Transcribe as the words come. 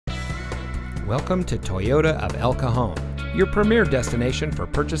Welcome to Toyota of El Cajon, your premier destination for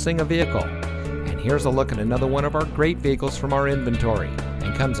purchasing a vehicle. And here's a look at another one of our great vehicles from our inventory,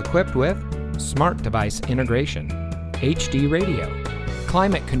 and comes equipped with smart device integration, HD radio,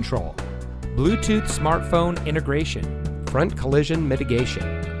 climate control, Bluetooth smartphone integration, front collision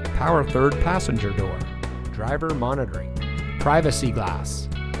mitigation, power third passenger door, driver monitoring, privacy glass,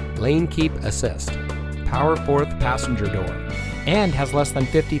 lane keep assist, power fourth passenger door, and has less than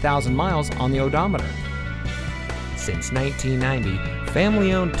 50,000 miles on the odometer. Since 1990,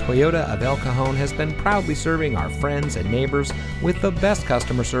 family-owned Toyota of El Cajon has been proudly serving our friends and neighbors with the best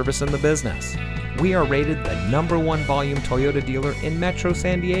customer service in the business. We are rated the #1 volume Toyota dealer in Metro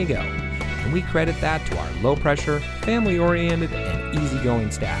San Diego, and we credit that to our low-pressure, family-oriented, and easygoing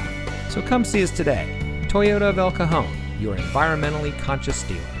staff. So come see us today. Toyota of El Cajon, your environmentally conscious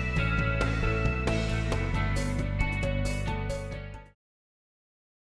dealer.